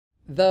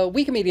The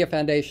Wikimedia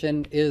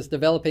Foundation is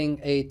developing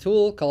a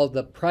tool called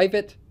the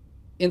Private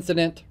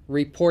Incident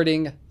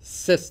Reporting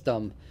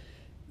System.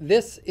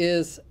 This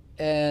is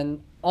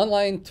an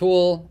online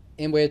tool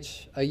in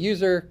which a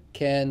user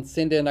can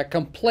send in a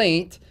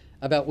complaint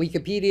about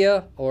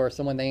Wikipedia or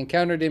someone they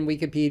encountered in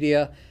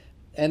Wikipedia,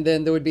 and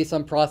then there would be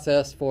some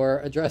process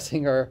for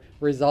addressing or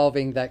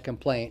resolving that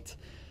complaint.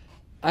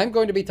 I'm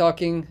going to be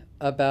talking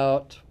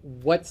about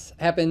what's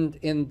happened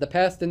in the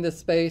past in this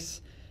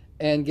space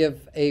and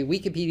give a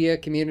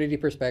Wikipedia community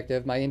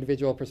perspective, my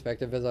individual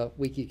perspective as a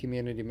Wiki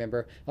community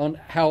member, on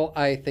how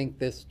I think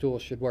this tool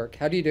should work.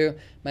 How do you do?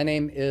 My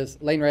name is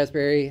Lane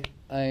Raspberry.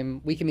 I'm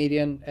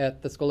Wikimedian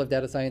at the School of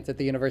Data Science at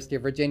the University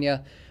of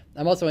Virginia.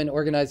 I'm also an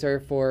organizer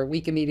for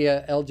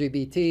Wikimedia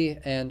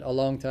LGBT and a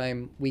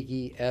longtime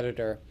wiki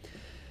editor.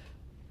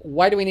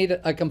 Why do we need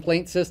a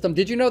complaint system?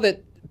 Did you know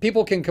that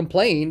people can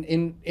complain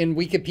in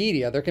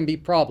Wikipedia? There can be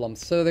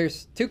problems. So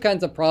there's two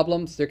kinds of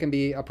problems. There can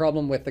be a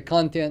problem with the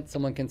content.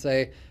 Someone can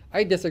say,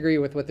 I disagree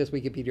with what this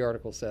Wikipedia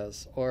article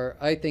says, or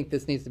I think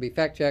this needs to be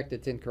fact-checked,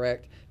 it's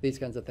incorrect, these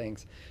kinds of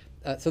things.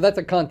 So that's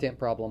a content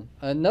problem.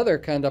 Another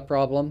kind of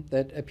problem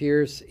that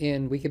appears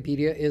in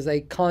Wikipedia is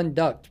a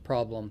conduct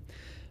problem.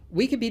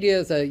 Wikipedia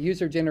is a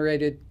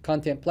user-generated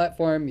content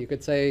platform. You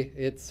could say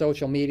it's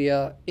social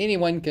media.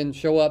 Anyone can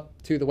show up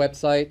to the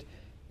website.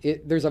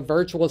 There's a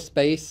virtual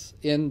space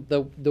in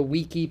the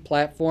wiki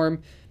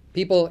platform.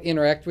 People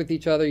interact with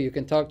each other. You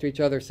can talk to each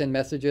other, send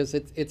messages.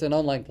 It's an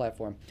online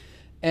platform.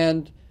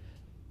 And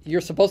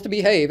you're supposed to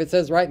behave. It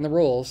says right in the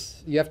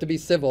rules. You have to be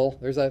civil.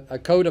 There's a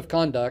code of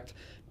conduct.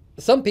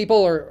 Some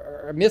people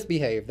are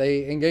misbehave.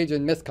 They engage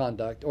in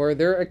misconduct, or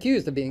they're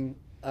accused of being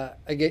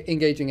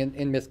engaging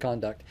in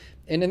misconduct.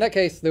 And in that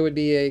case, there would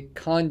be a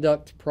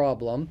conduct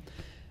problem.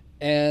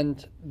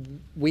 And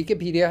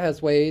Wikipedia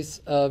has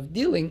ways of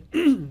dealing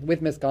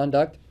with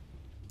misconduct.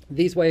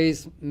 These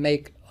ways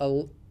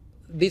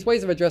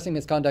of addressing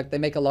misconduct, they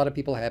make a lot of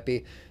people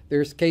happy.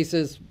 There's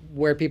cases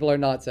where people are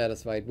not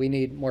satisfied. We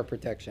need more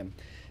protection.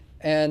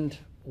 And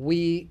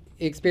we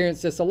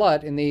experience this a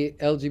lot in the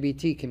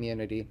LGBT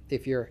community.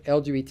 If you're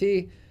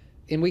LGBT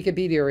in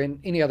Wikipedia or in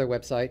any other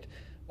website,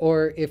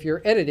 or if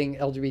you're editing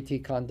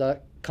LGBT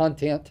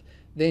content,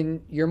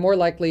 then you're more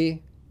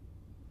likely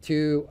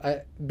to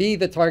be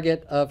the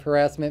target of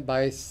harassment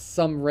by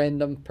some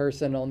random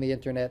person on the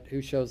internet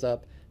who shows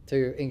up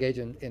to engage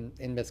in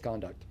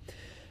misconduct.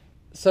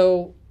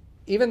 So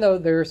even though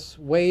there's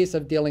ways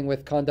of dealing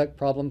with conduct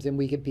problems in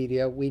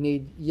Wikipedia, we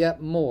need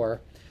yet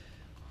more.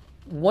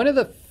 One of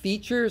the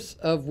features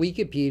of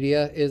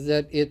Wikipedia is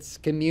that it's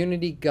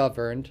community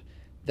governed.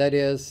 That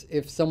is,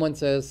 if someone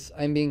says,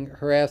 I'm being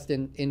harassed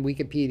in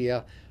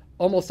Wikipedia,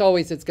 almost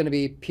always it's going to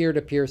be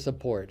peer-to-peer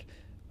support.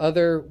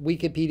 Other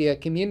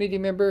Wikipedia community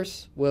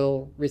members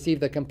will receive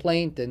the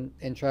complaint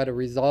and try to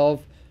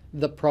resolve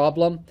the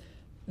problem.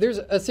 There's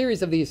a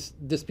series of these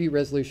dispute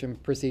resolution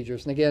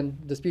procedures. And again,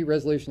 dispute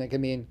resolution, it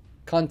can mean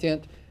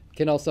content,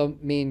 can also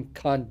mean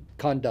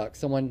conduct.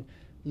 Someone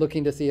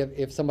looking to see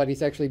if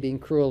somebody's actually being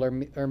cruel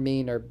or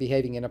mean or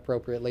behaving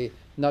inappropriately,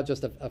 not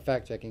just a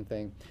fact-checking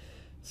thing.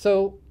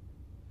 So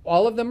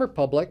all of them are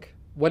public.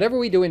 Whatever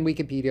we do in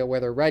Wikipedia,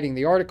 whether writing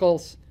the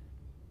articles,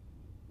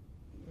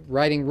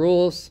 writing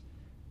rules,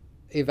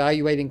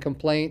 evaluating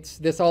complaints,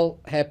 this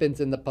all happens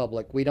in the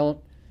public. We don't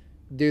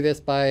do this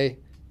by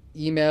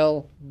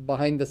email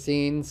behind the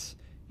scenes.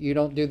 You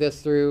don't do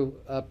this through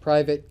a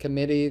private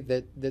committee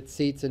that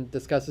seats and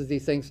discusses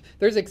these things.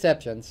 There's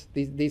exceptions.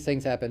 These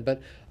things happen,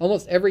 but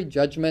almost every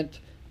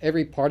judgment,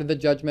 every part of the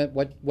judgment,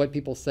 what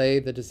people say,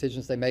 the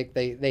decisions they make,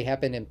 they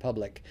happen in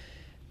public.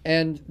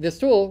 And this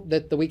tool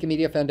that the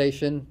Wikimedia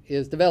Foundation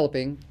is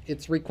developing,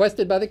 it's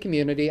requested by the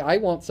community. I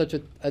want such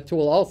a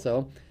tool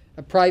also,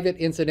 a private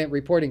incident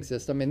reporting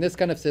system. In this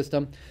kind of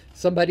system,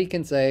 somebody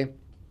can say,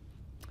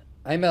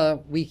 I'm a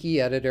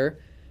wiki editor,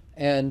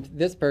 and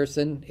this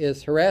person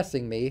is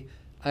harassing me.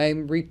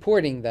 I'm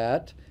reporting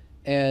that,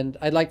 and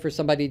I'd like for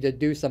somebody to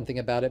do something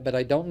about it, but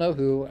I don't know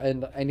who,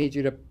 and I need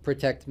you to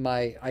protect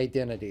my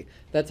identity.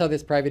 That's how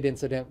this private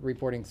incident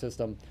reporting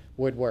system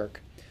would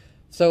work.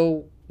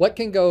 So what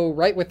can go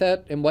right with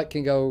that, and what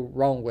can go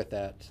wrong with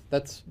that?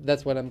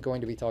 That's what I'm going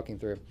to be talking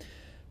through.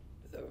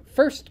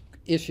 First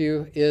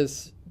issue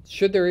is,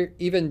 should there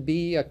even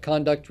be a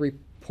conduct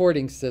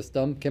reporting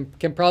system?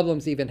 Can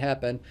problems even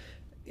happen?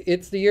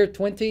 It's the year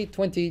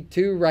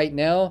 2022 right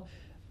now.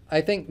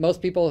 I think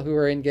most people who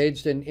are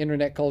engaged in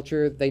internet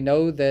culture, they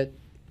know that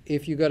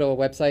if you go to a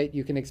website,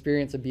 you can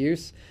experience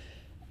abuse.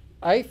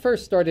 I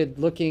first started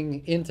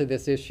looking into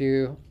this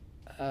issue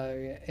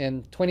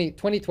in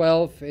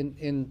 2012.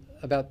 In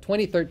about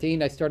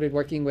 2013, I started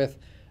working with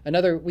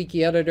another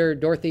wiki editor,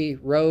 Dorothy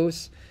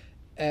Rose,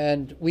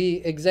 and we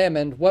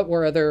examined what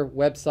were other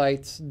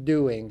websites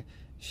doing.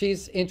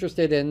 She's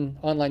interested in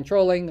online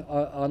trolling,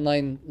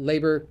 online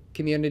labor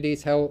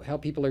communities, how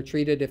people are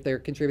treated if they're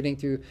contributing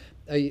to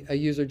a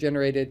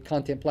user-generated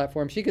content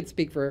platform. She could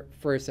speak for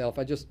herself.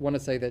 I just want to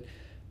say that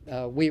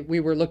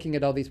we were looking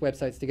at all these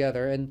websites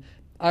together, and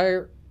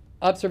our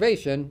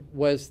observation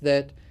was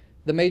that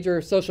the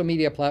major social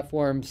media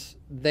platforms,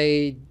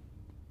 they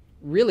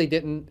really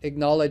didn't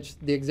acknowledge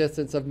the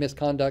existence of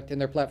misconduct in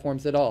their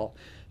platforms at all.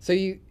 So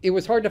it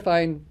was hard to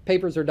find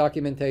papers or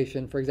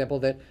documentation, for example,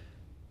 that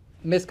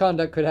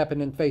misconduct could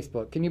happen in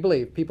Facebook. Can you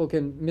believe people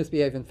can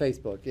misbehave in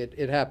Facebook?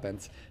 It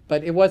happens.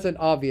 But it wasn't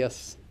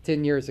obvious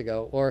 10 years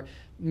ago. Or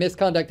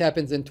misconduct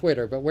happens in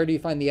Twitter, but where do you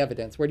find the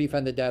evidence? Where do you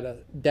find the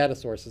data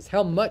sources?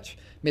 How much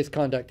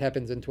misconduct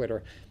happens in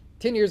Twitter?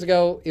 10 years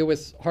ago, it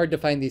was hard to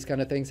find these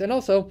kind of things. And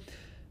also,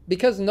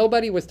 because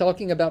nobody was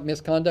talking about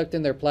misconduct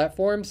in their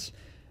platforms,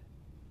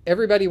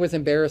 everybody was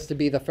embarrassed to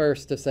be the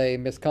first to say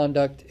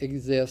misconduct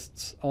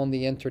exists on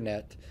the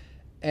internet.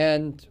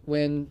 And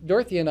when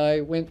Dorothy and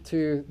I went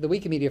to the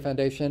Wikimedia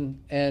Foundation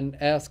and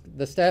asked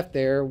the staff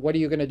there, what are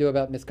you going to do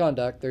about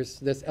misconduct? There's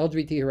this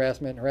LGBT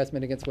harassment,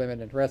 harassment against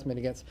women, and harassment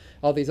against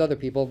all these other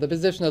people. The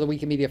position of the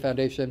Wikimedia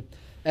Foundation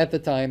at the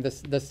time,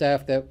 the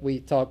staff that we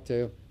talked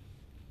to,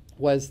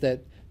 was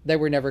that they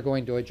were never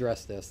going to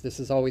address this. This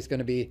is always going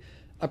to be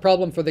a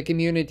problem for the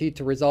community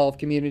to resolve.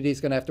 Community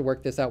is going to have to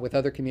work this out with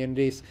other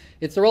communities.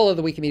 It's the role of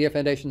the Wikimedia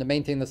Foundation to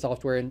maintain the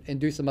software and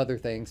do some other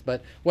things.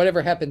 But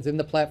whatever happens in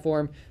the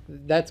platform,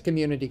 that's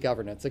community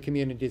governance. The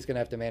community is going to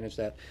have to manage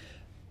that.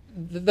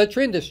 The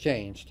trend has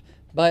changed.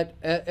 But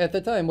at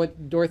the time,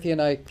 what Dorothy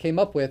and I came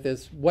up with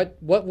is what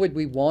would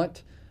we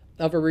want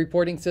of a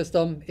reporting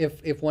system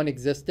if one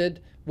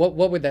existed? What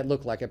would that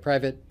look like, a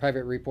private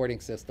reporting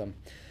system?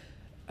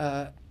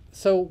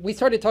 So we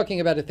started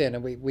talking about it then,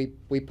 and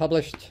we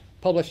published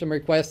some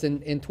requests in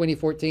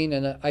 2014,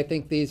 and I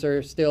think these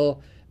are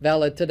still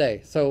valid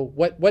today. So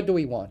what do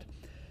we want?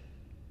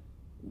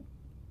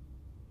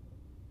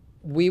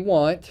 We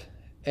want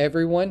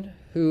everyone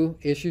who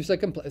issues a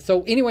complaint.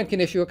 So anyone can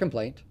issue a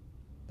complaint.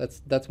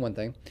 That's one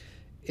thing.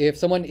 If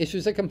someone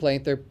issues a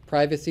complaint, their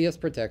privacy is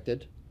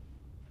protected.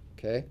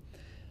 Okay.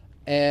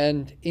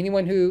 And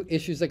anyone who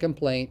issues a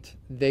complaint,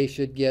 they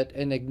should get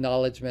an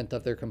acknowledgement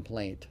of their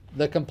complaint.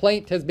 The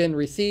complaint has been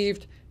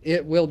received.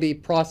 It will be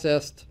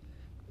processed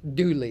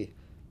duly.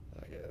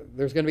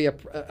 There's going to be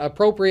an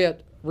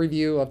appropriate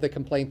review of the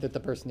complaint that the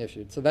person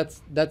issued. So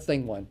that's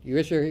thing one. You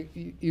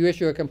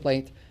issue a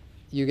complaint,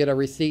 you get a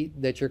receipt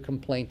that your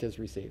complaint is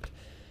received.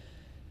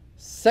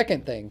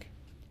 Second thing,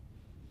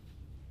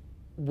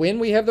 when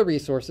we have the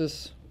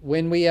resources,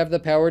 when we have the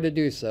power to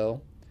do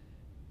so,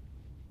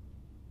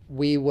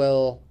 we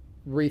will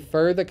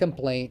refer the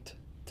complaint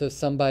to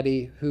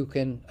somebody who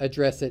can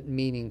address it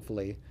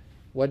meaningfully.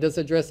 What does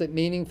address it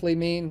meaningfully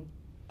mean?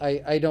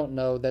 I don't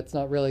know. That's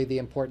not really the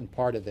important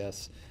part of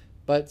this.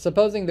 But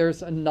supposing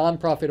there's a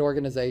nonprofit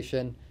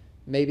organization,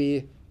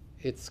 maybe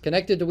it's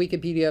connected to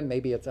Wikipedia,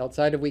 maybe it's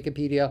outside of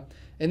Wikipedia,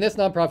 and this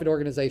nonprofit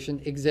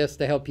organization exists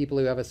to help people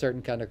who have a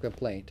certain kind of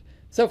complaint.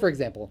 So for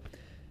example,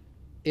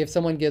 if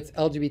someone gets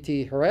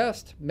LGBT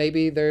harassed,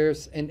 maybe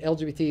there's an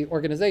LGBT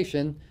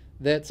organization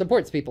that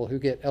supports people who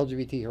get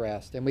LGBT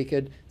harassed, and we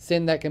could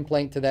send that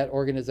complaint to that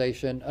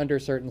organization under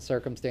certain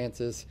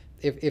circumstances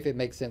if it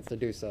makes sense to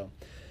do so.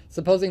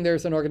 Supposing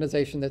there's an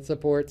organization that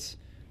supports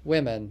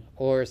women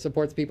or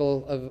supports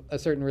people of a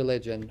certain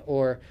religion,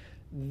 or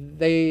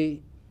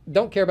they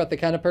don't care about the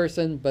kind of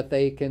person, but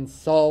they can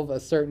solve a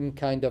certain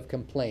kind of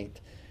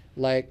complaint.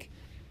 Like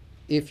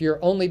if you're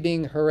only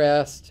being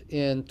harassed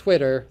in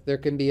Twitter, there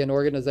can be an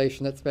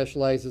organization that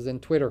specializes in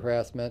Twitter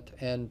harassment.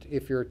 And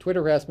if your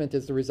Twitter harassment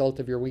is the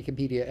result of your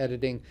Wikipedia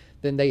editing,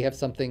 then they have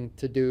something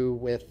to do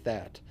with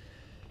that.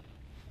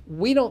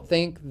 We don't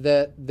think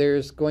that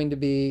there's going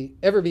to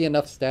ever be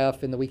enough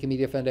staff in the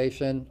Wikimedia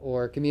Foundation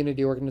or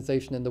community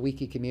organization in the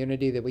Wiki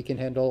community that we can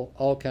handle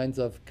all kinds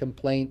of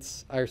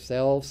complaints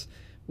ourselves.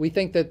 We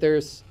think that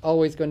there's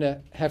always going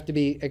to have to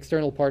be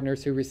external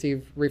partners who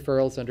receive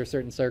referrals under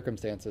certain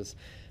circumstances.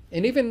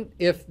 And even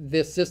if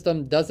this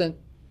system doesn't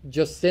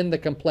just send the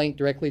complaint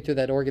directly to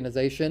that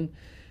organization,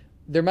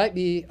 there might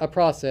be a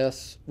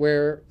process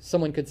where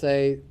someone could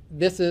say,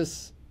 this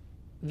is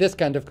this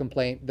kind of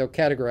complaint, they'll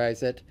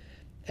categorize it,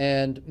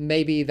 and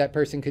maybe that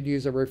person could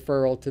use a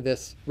referral to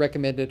this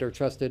recommended or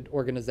trusted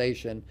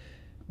organization,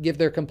 give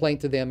their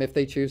complaint to them if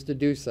they choose to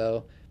do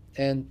so,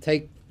 and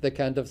take the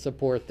kind of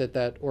support that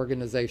that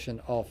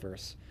organization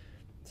offers.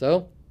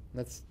 So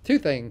that's two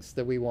things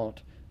that we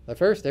want. The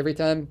first, every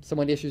time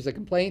someone issues a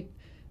complaint,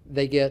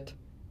 they get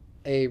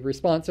a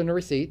response and a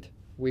receipt.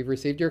 We've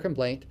received your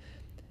complaint.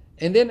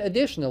 And then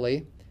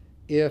additionally,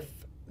 if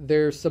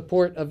there's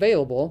support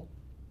available,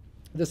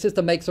 the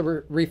system makes a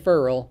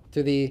referral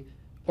to the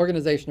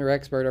organization or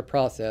expert or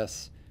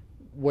process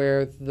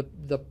where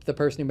the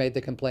person who made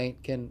the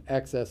complaint can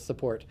access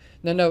support.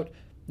 Now note,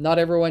 not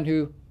everyone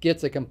who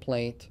gets a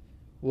complaint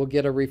will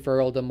get a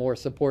referral to more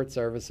support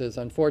services.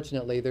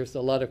 Unfortunately, there's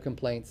a lot of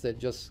complaints that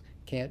just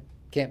can't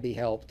be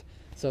helped.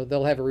 So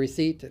they'll have a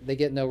receipt, they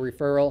get no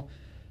referral.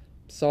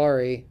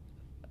 Sorry,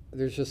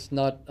 there's just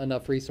not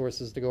enough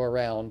resources to go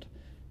around.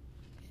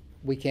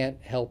 We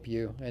can't help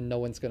you, and no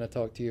one's going to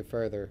talk to you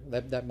further.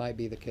 That might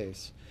be the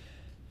case.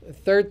 The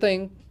third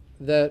thing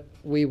that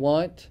we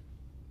want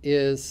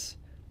is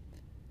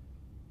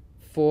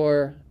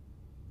for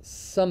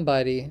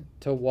somebody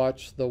to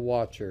watch the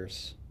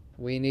watchers.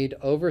 We need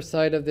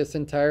oversight of this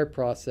entire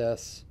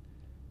process.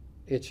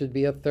 It should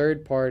be a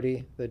third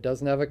party that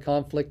doesn't have a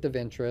conflict of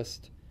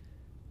interest.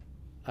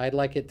 I'd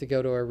like it to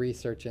go to a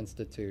research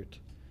institute.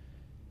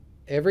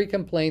 Every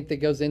complaint that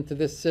goes into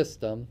this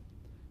system,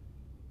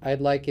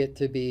 I'd like it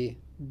to be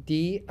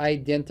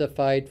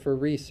de-identified for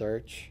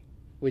research,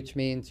 which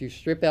means you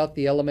strip out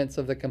the elements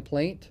of the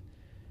complaint,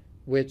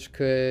 which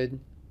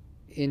could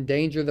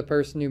endanger the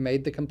person who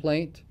made the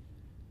complaint,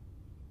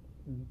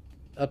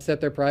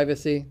 upset their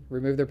privacy,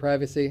 remove their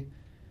privacy.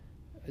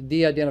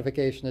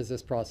 De-identification is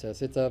this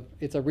process. It's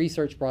a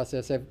research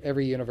process.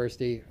 Every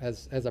university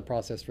has a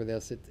process for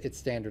this. It's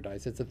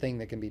standardized. It's a thing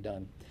that can be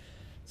done.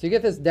 So you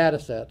get this data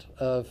set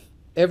of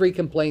every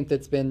complaint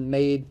that's been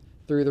made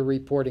through the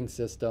reporting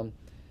system,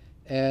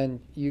 and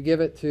you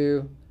give it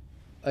to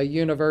a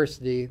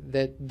university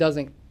that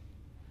doesn't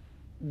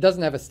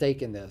have a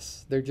stake in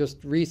this. They're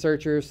just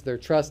researchers. They're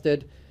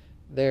trusted.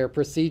 They're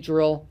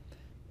procedural,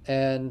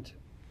 and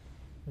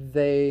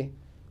they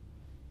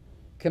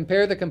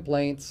compare the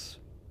complaints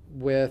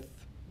with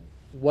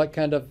what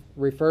kind of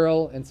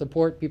referral and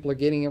support people are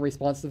getting in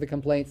response to the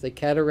complaints. They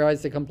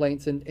categorize the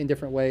complaints in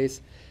different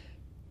ways.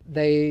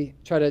 They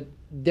try to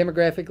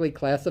demographically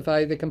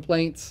classify the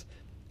complaints,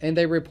 and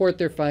they report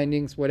their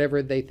findings,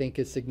 whatever they think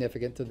is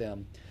significant to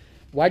them.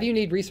 Why do you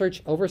need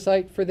research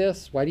oversight for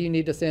this? Why do you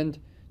need to send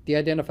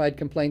de-identified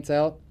complaints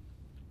out?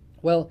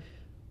 Well,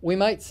 we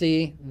might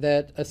see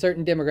that a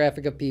certain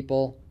demographic of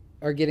people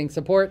are getting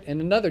support and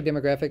another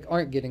demographic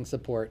aren't getting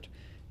support.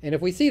 And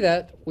if we see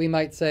that, we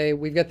might say,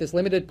 we've got this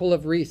limited pool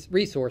of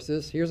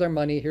resources. Here's our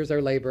money, here's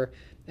our labor,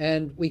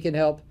 and we can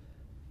help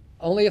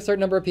only a certain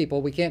number of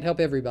people. We can't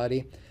help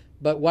everybody.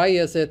 But why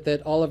is it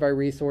that all of our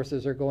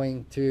resources are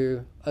going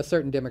to a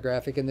certain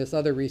demographic and this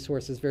other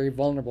resource is very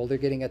vulnerable? They're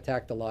getting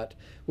attacked a lot.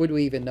 Would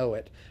we even know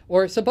it?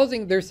 Or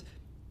supposing there's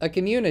a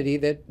community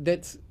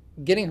that's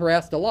getting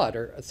harassed a lot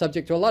or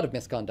subject to a lot of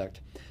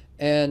misconduct.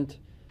 And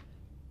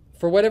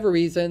for whatever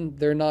reason,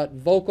 they're not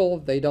vocal,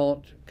 they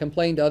don't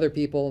complain to other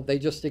people, they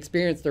just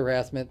experience the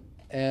harassment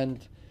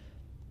and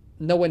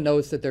no one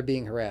knows that they're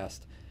being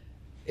harassed.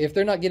 If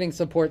they're not getting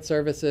support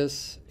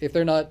services, if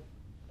they're not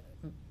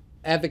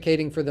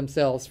advocating for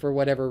themselves for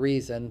whatever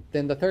reason,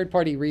 then the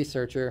third-party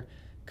researcher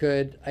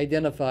could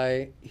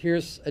identify,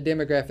 here's a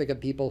demographic of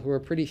people who are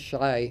pretty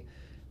shy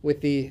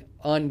with the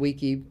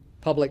on-wiki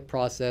public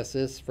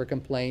processes for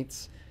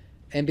complaints.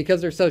 And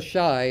because they're so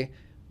shy,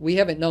 we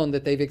haven't known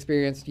that they've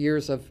experienced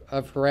years of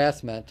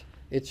harassment.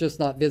 It's just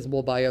not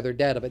visible by other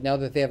data. But now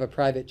that they have a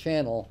private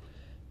channel,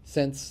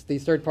 since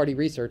these third-party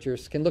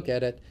researchers can look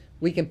at it,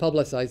 we can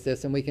publicize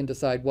this and we can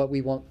decide what we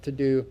want to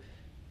do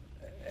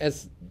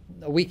as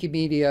a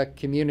Wikimedia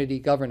community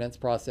governance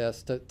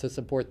process to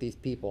support these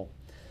people.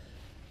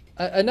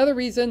 Another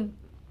reason,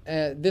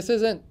 this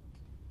isn't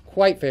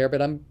quite fair,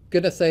 but I'm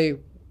going to say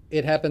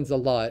it happens a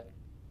lot.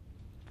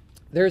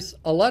 There's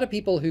a lot of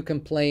people who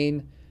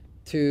complain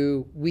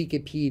to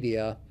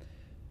Wikipedia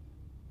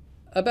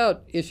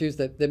about issues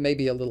that may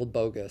be a little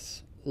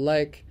bogus,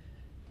 like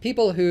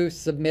people who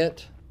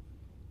submit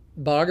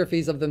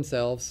biographies of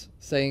themselves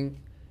saying,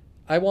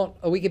 I want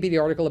a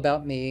Wikipedia article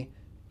about me,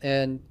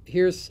 and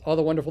here's all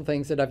the wonderful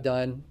things that I've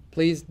done.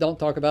 Please don't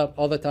talk about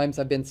all the times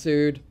I've been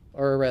sued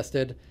or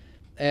arrested,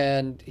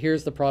 and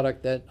here's the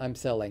product that I'm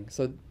selling.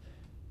 So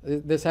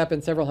this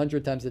happens several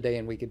hundred times a day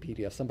in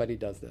Wikipedia. Somebody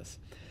does this.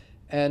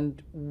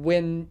 And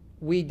when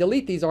we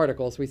delete these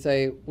articles, we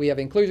say we have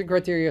inclusion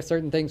criteria,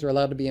 certain things are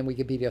allowed to be in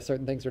Wikipedia,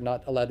 certain things are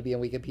not allowed to be in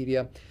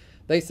Wikipedia.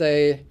 They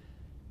say,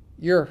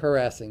 you're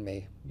harassing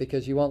me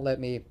because you won't let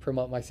me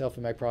promote myself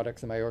and my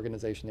products and my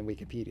organization in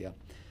Wikipedia.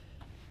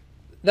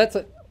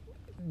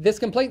 This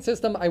complaint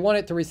system, I want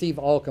it to receive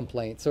all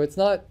complaints. So it's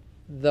not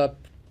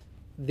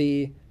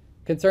the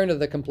concern of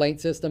the complaint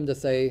system to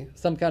say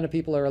some kind of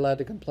people are allowed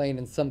to complain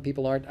and some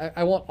people aren't.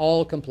 I want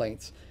all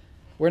complaints.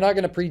 We're not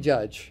going to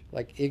prejudge.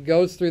 Like, it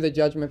goes through the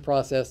judgment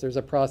process. There's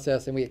a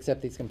process, and we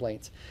accept these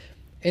complaints.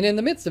 And in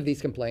the midst of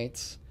these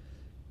complaints,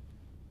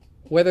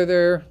 whether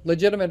they're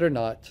legitimate or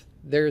not,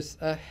 there's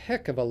a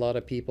heck of a lot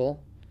of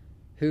people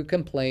who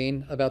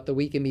complain about the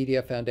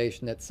Wikimedia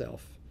Foundation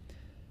itself.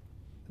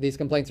 These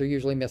complaints are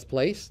usually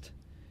misplaced,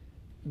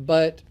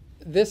 but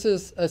this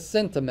is a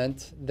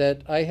sentiment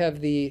that I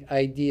have the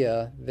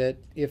idea that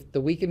if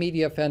the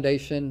Wikimedia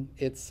Foundation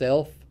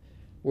itself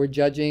were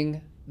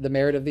judging the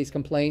merit of these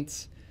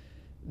complaints,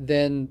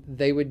 then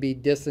they would be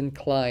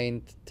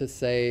disinclined to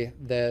say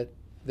that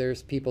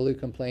there's people who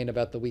complain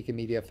about the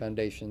Wikimedia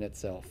Foundation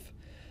itself.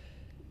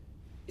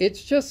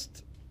 It's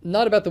just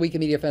not about the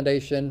Wikimedia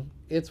Foundation.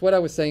 It's what I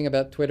was saying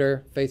about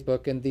Twitter,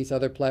 Facebook, and these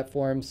other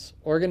platforms.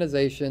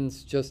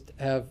 Organizations just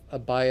have a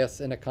bias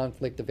and a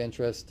conflict of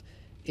interest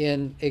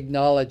in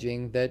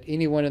acknowledging that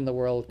anyone in the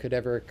world could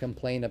ever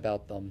complain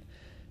about them.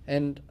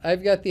 And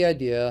I've got the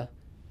idea,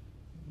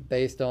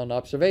 based on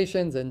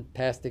observations and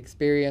past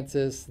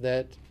experiences,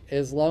 that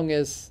as long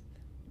as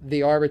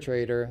the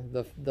arbitrator,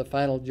 the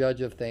final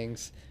judge of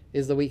things,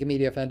 is the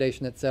Wikimedia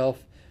Foundation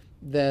itself,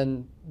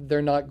 then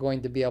they're not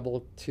going to be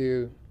able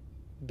to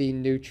be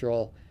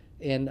neutral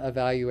in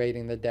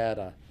evaluating the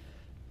data.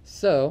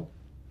 So,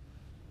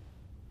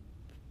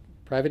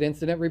 private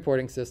incident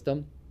reporting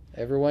system.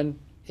 Anyone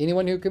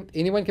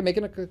can make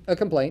a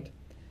complaint.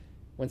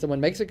 When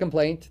someone makes a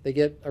complaint, they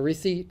get a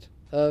receipt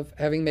of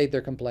having made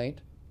their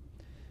complaint.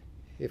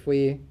 If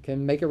we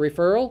can make a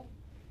referral,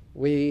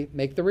 we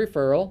make the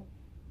referral.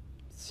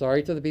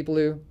 Sorry to the people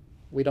who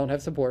we don't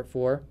have support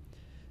for.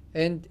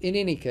 And in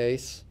any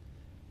case,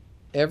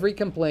 every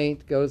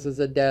complaint goes as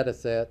a data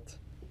set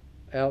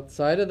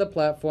outside of the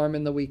platform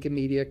in the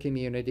Wikimedia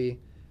community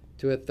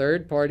to a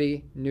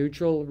third-party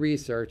neutral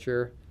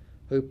researcher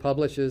who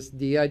publishes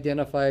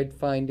de-identified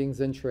findings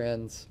and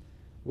trends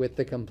with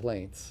the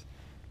complaints.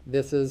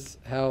 This is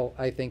how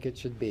I think it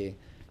should be.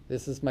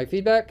 This is my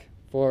feedback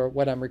for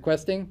what I'm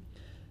requesting.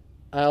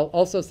 I'll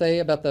also say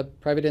about the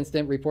private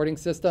incident reporting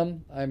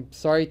system, I'm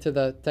sorry to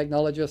the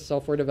technologists,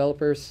 software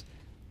developers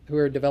who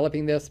are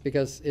developing this,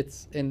 because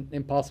it's an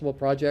impossible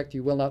project.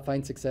 You will not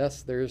find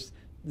success. There's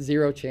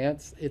zero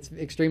chance. It's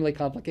extremely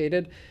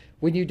complicated.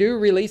 When you do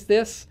release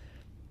this,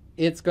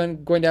 it's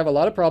going to have a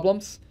lot of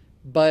problems,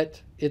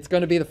 but it's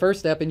going to be the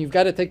first step, and you've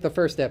got to take the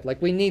first step.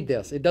 Like, we need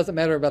this. It doesn't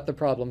matter about the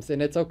problems,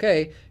 and it's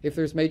okay if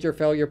there's major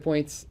failure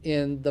points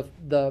in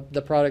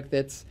the product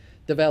that's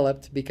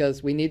developed,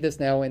 because we need this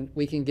now and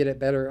we can get it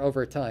better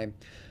over time.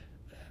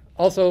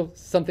 Also,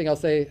 something I'll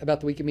say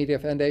about the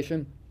Wikimedia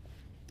Foundation,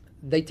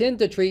 they tend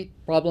to treat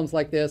problems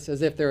like this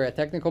as if they're a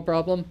technical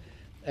problem,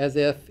 as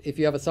if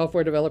you have a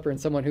software developer and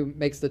someone who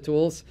makes the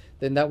tools,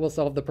 then that will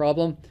solve the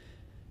problem.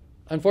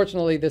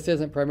 Unfortunately, this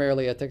isn't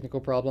primarily a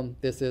technical problem.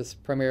 This is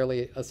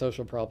primarily a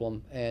social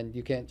problem, and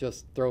you can't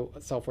just throw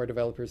software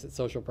developers at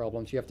social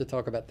problems. You have to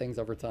talk about things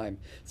over time.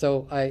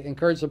 So I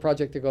encourage the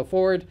project to go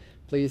forward.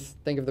 Please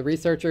think of the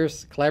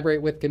researchers,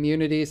 collaborate with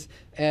communities,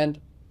 and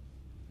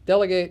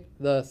delegate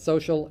the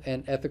social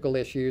and ethical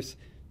issues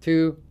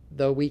to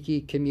the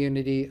Wiki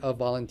community of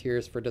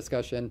volunteers for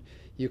discussion.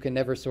 You can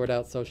never sort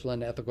out social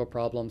and ethical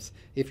problems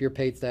if you're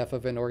paid staff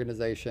of an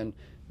organization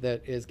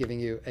that is giving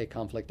you a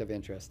conflict of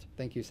interest.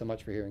 Thank you so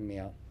much for hearing me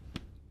out.